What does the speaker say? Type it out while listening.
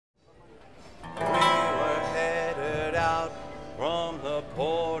from the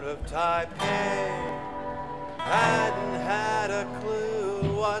port of Taipei. Hadn't had a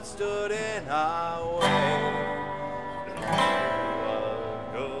clue what stood in our way. The weather was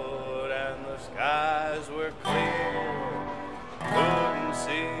good and the skies were clear. Couldn't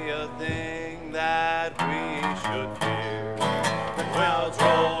see a thing that we should fear. The clouds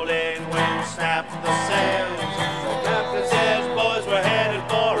rolled in, wind snapped the sails. The captain says, boys, we're headed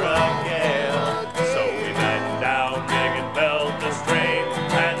for a gale. So we backed down big and felt the strain,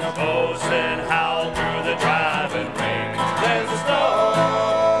 and the boatswain howled through the driving rain. There's a storm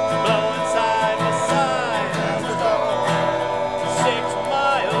blowing side to side. There's a storm 6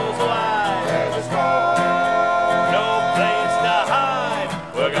 miles wide. There's a storm, no place to hide.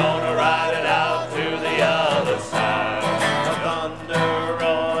 We're gonna ride it out to the other side. The thunder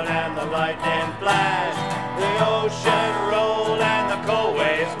roared and the lightning flashed. The ocean rolled and the cold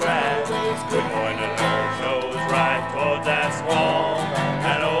waves crashed. We're going to turn nose right toward that squall,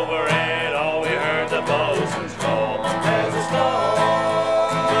 and over it all we heard the boatswain's call. There's a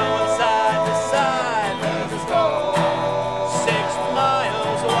storm blowing side to side. There's a storm 6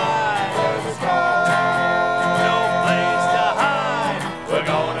 miles wide. There's a storm, no place to hide. We're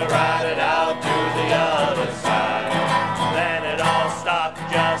gonna ride it out to the other side. Then it all stopped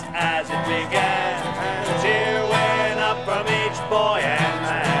just as it began. A cheer went up from each boy and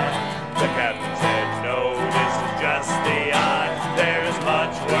man. The captain said, no, this is just the eye. There's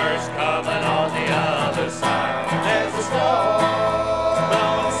much worse coming on the other side. There's a storm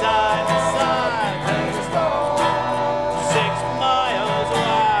blowing side to side. There's a storm 6 miles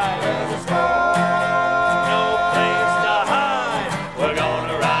wide. There's a storm, no place to hide. We're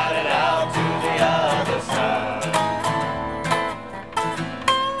gonna ride it out to the other side.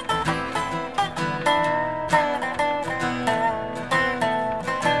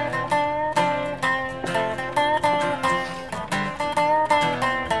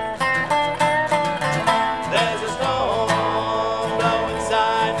 There's a storm blowing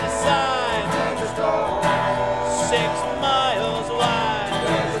side to side. There's a storm 6 miles wide.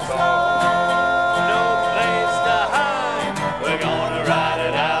 There's a storm, no place to hide. We're gonna ride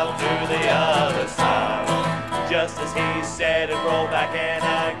it out to the other side. Just as he said, it rolled back in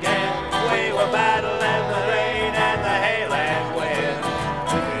again. We were battling the rain and the hail and wind.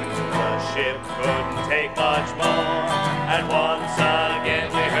 The ship couldn't take much more, and one